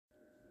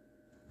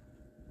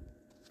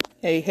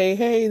Hey, hey,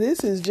 hey,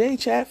 this is Jay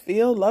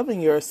Chatfield, loving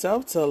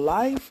yourself to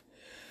life.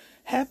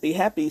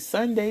 Happy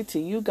Sunday to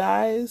you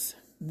guys.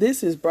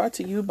 This is brought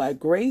to you by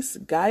Grace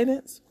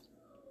Guidance,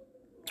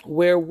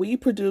 where we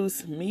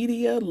produce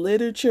media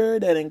literature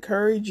that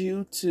encourage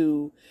you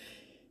to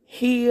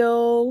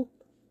heal,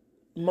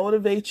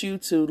 motivate you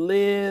to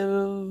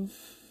live,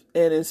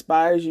 and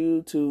inspires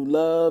you to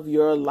love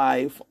your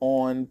life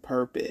on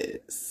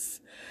purpose.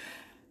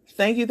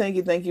 Thank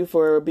you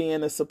for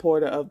being a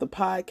supporter of the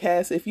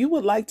podcast. If you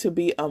would like to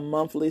be a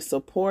monthly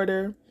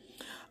supporter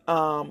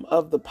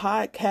of the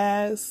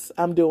podcast,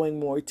 I'm doing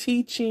more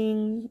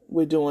teaching.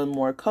 We're doing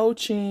more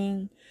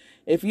coaching.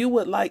 If you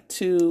would like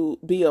to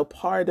be a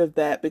part of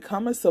that,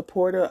 become a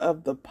supporter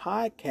of the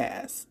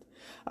podcast.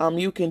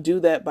 You can do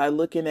that by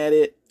looking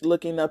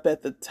up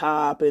at the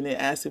top, and it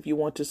asks if you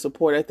want to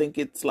support. I think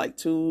it's like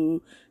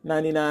 $2.99,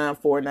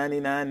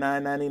 $4.99,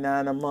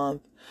 $9.99 a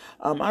month.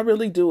 I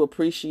really do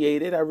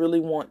appreciate it. I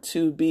really want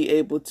to be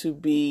able to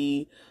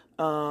be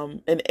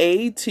an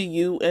aid to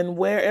you and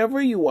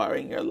wherever you are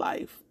in your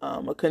life,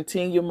 a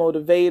continual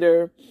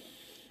motivator,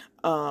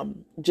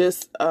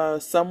 just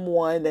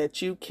someone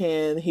that you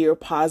can hear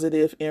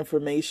positive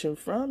information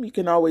from. You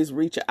can always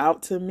reach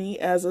out to me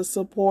as a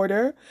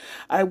supporter.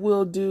 I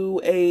will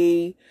do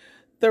a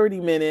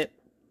 30-minute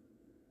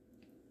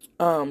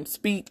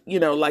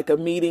like a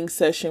meeting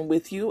session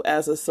with you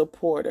as a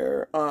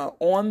supporter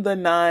on the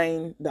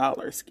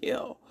 $9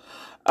 scale.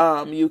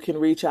 You can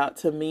reach out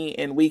to me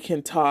and we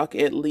can talk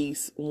at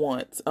least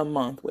once a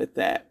month with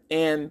that.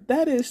 And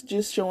that is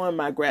just showing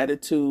my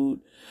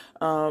gratitude.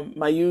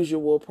 My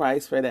usual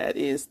price for that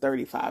is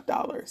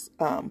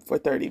 $35 for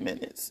 30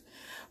 minutes.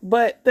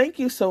 But thank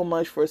you so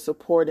much for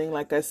supporting.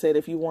 Like I said,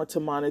 if you want to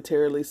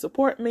monetarily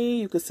support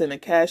me, you can send a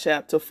Cash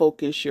App to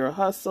Focus Your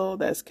Hustle.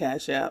 That's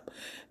Cash App,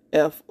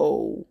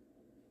 FOCUSYOURHUSTLE.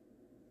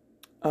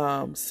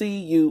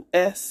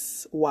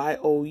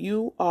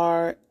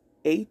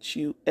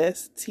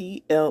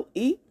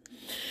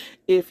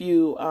 If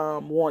you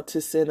want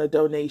to send a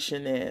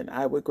donation in,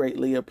 I would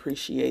greatly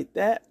appreciate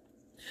that.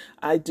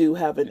 I do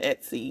have an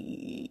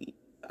Etsy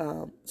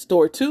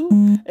store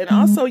too, and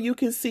also you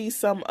can see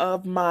some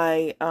of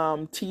my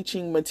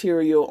teaching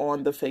material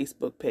on the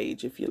Facebook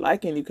page if you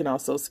like, and you can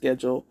also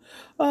schedule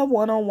a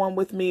one-on-one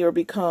with me or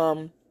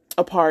become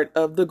a part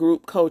of the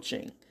group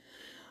coaching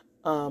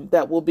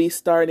that will be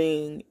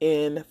starting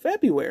in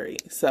February.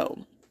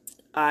 So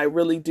I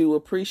really do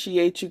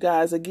appreciate you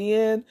guys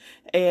again.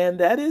 And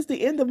that is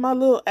the end of my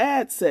little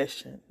ad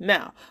session.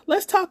 Now,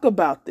 let's talk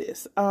about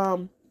this.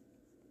 A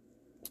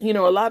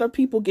lot of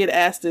people get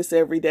asked this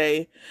every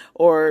day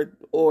or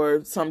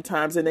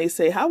sometimes, and they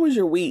say, how was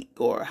your week?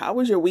 Or how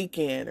was your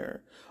weekend?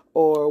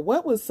 Or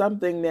what was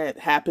something that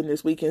happened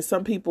this weekend?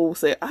 Some people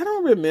say, I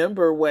don't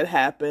remember what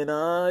happened.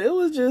 It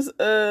was just,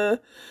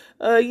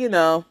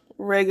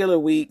 regular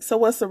week. So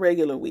what's a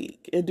regular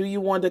week? And do you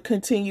want to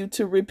continue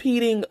to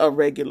repeating a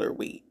regular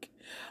week?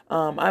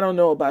 I don't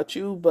know about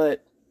you,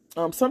 but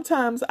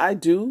sometimes I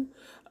do.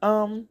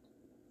 I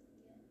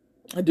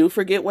do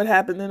forget what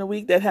happened in a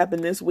week. That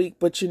happened this week,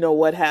 but you know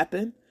what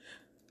happened?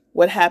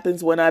 What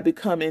happens when I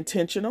become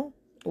intentional?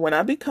 When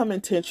I become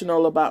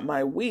intentional about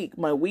my week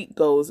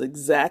goes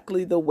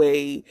exactly the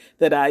way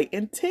that I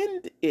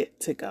intend it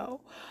to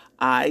go.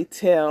 I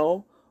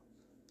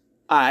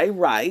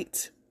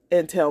write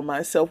and tell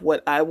myself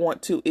what I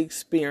want to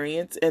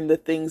experience and the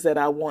things that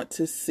I want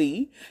to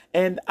see,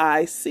 and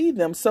I see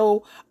them.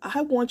 So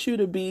I want you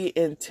to be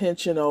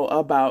intentional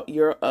about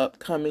your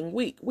upcoming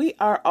week. We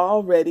are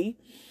already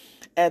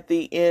at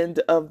the end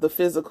of the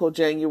physical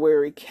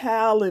January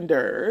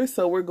calendar,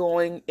 so we're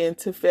going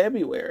into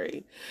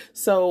February.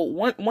 So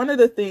one of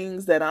the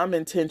things that I'm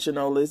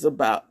intentional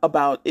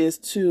about is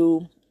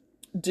to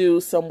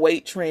do some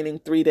weight training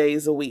 3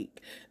 days a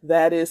week.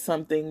 That is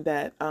something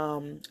that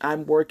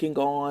I'm working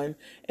on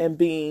and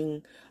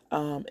being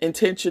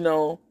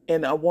intentional,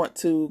 and I want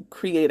to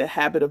create a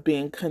habit of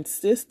being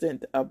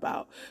consistent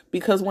about,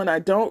 because when I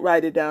don't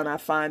write it down, I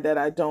find that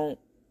I don't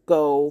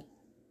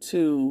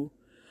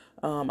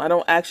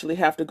actually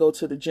have to go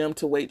to the gym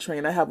to weight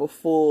train. I have a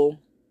full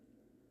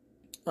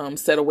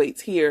set of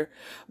weights here,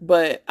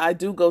 but I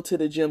do go to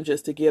the gym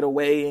just to get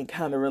away and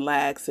kind of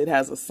relax. It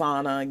has a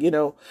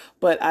sauna,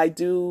 but I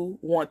do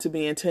want to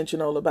be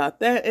intentional about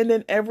that. And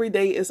then every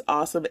day is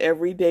awesome.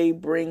 Every day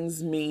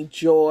brings me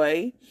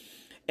joy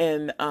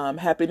and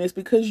happiness,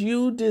 because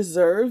you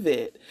deserve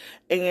it.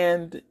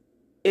 And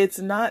it's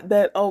not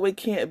that, it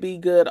can't be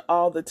good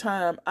all the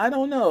time. I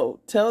don't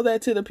know. Tell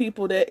that to the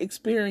people that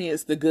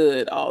experience the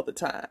good all the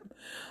time.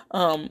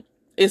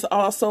 It's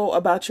also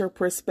about your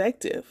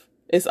perspective.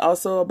 It's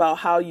also about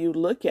how you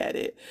look at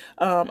it.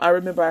 I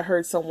remember I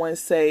heard someone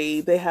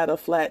say they had a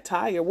flat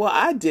tire. Well,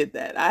 I did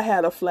that. I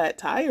had a flat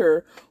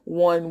tire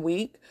one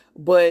week,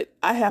 but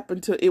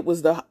it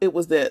was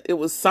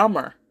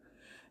summer.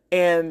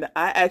 And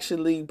I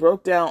actually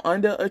broke down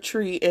under a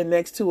tree and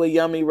next to a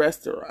yummy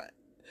restaurant.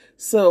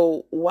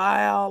 So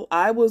while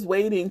I was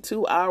waiting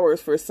 2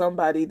 hours for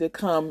somebody to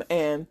come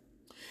and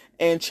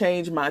and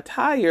change my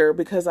tire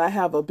because I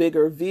have a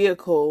bigger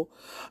vehicle.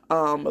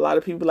 A lot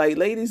of people like,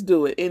 ladies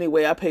do it.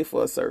 Anyway, I pay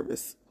for a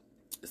service.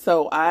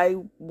 So I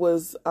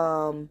was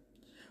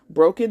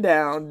broken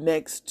down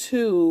next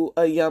to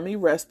a yummy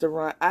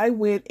restaurant. I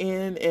went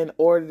in and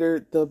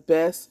ordered the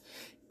best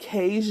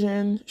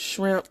Cajun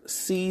shrimp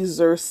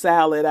Caesar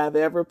salad I've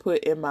ever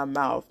put in my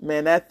mouth.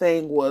 Man, that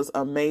thing was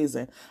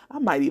amazing. I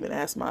might even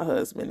ask my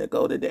husband to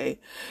go today.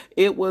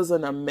 It was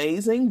an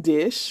amazing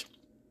dish.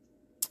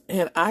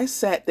 And I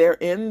sat there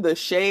in the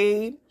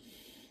shade,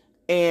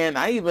 and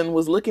I even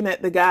was looking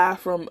at the guy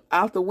from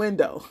out the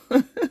window.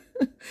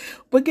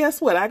 But guess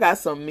what? I got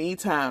some me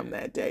time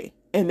that day.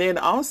 And then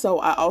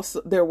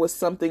there was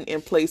something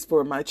in place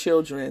for my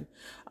children.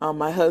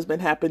 My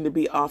husband happened to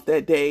be off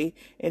that day,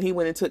 and he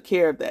went and took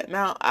care of that.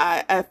 Now,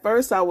 at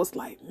first I was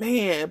like,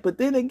 man, but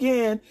then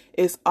again,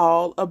 it's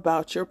all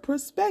about your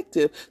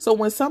perspective. So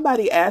when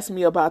somebody asked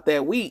me about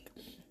that week,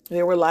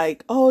 they were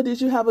like, oh,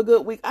 did you have a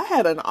good week? I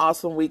had an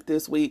awesome week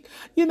this week.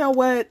 You know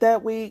what?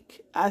 That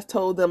week, I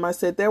told them, I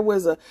said, there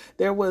was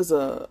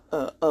a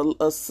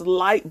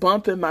slight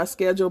bump in my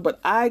schedule, but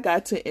I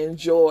got to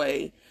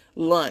enjoy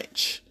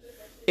lunch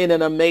in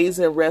an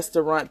amazing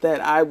restaurant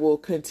that I will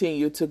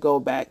continue to go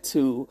back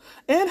to.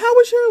 And how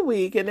was your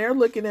week? And they're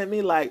looking at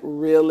me like,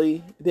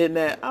 really? Didn't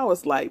that? I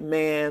was like,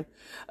 man,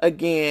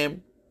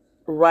 again,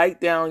 write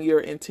down your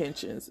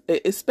intentions,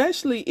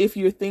 especially if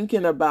you're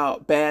thinking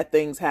about bad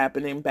things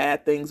happening.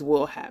 Bad things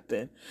will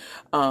happen.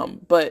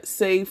 But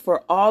say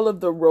for all of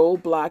the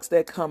roadblocks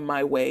that come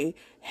my way,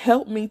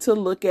 help me to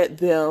look at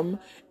them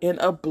in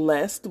a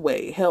blessed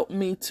way. Help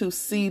me to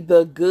see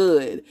the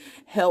good.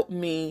 Help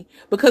me,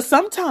 because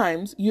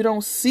sometimes you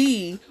don't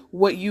see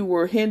what you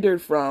were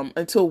hindered from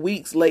until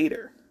weeks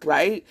later,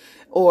 right?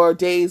 Or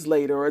days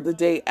later, or the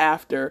day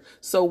after.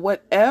 So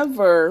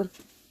whatever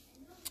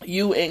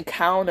you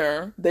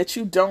encounter that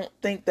you don't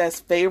think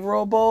that's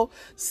favorable,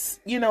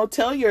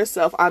 tell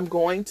yourself, I'm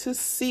going to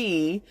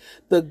see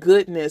the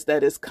goodness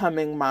that is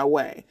coming my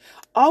way.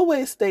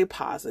 Always stay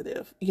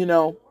positive.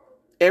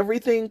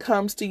 Everything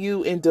comes to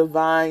you in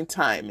divine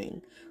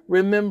timing.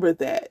 Remember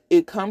that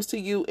it comes to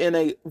you in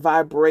a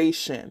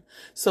vibration.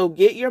 So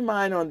get your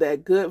mind on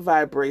that good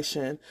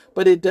vibration,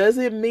 but it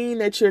doesn't mean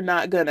that you're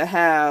not going to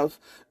have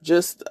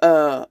just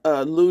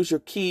lose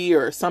your key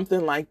or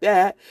something like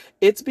that.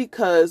 It's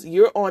because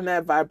you're on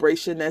that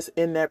vibration that's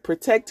in that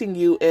protecting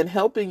you and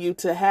helping you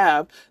to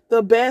have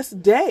the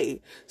best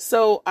day.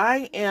 So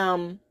I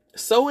am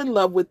so in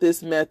love with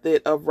this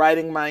method of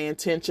writing my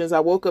intentions.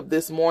 I woke up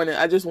this morning,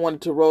 I just wanted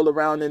to roll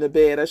around in the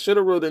bed. I should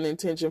have wrote an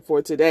intention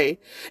for today,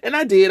 and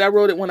I did. I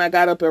wrote it when I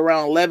got up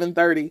around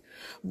 11:30,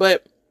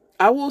 but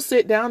I will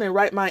sit down and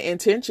write my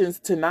intentions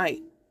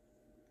tonight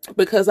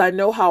because I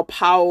know how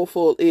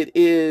powerful it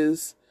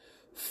is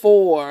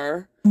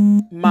for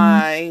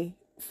my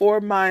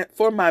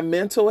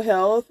mental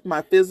health,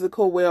 my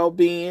physical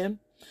well-being.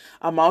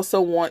 I'm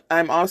also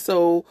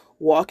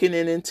walking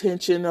in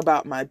intention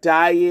about my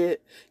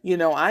diet.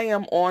 I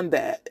am on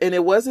that. And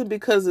it wasn't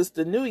because it's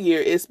the new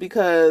year. It's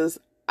because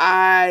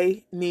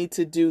I need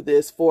to do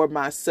this for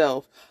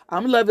myself.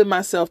 I'm loving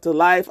myself to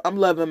life. I'm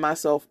loving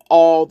myself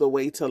all the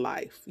way to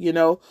life.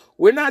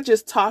 We're not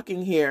just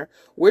talking here.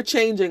 We're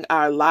changing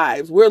our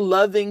lives. We're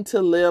loving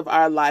to live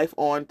our life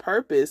on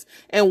purpose.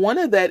 And one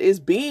of that is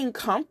being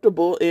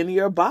comfortable in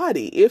your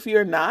body. If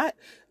you're not,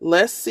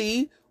 let's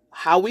see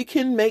how we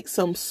can make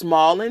some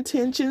small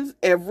intentions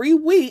every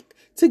week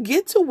to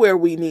get to where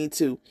we need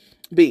to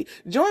be.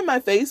 Join my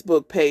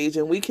Facebook page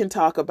and we can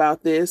talk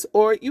about this.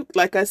 Or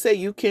like I say,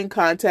 you can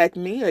contact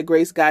me at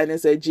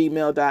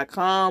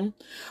graceguidance@gmail.com.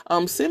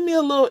 Send me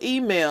a little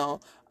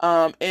email.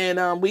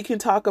 And we can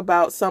talk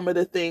about some of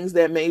the things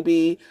that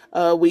maybe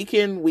we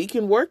can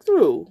work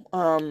through.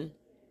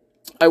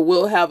 I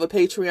will have a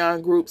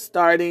Patreon group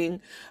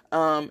starting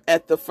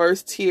at the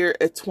first tier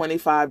at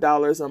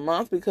 $25 a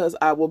month because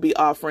I will be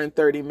offering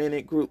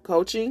 30-minute group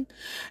coaching.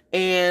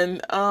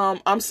 And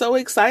I'm so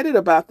excited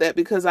about that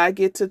because I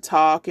get to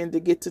talk and to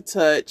get to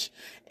touch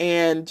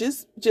and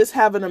just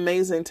have an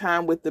amazing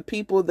time with the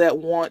people that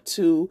want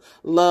to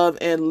love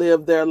and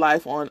live their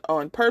life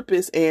on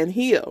purpose and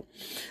heal.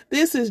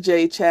 This is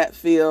Jay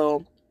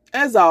Chatfield.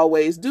 As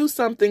always, do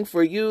something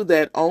for you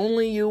that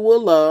only you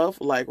will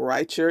love, like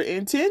write your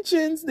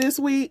intentions this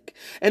week,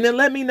 and then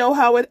let me know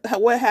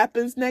what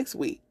happens next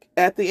week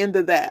at the end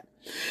of that.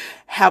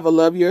 Have a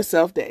love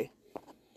yourself day.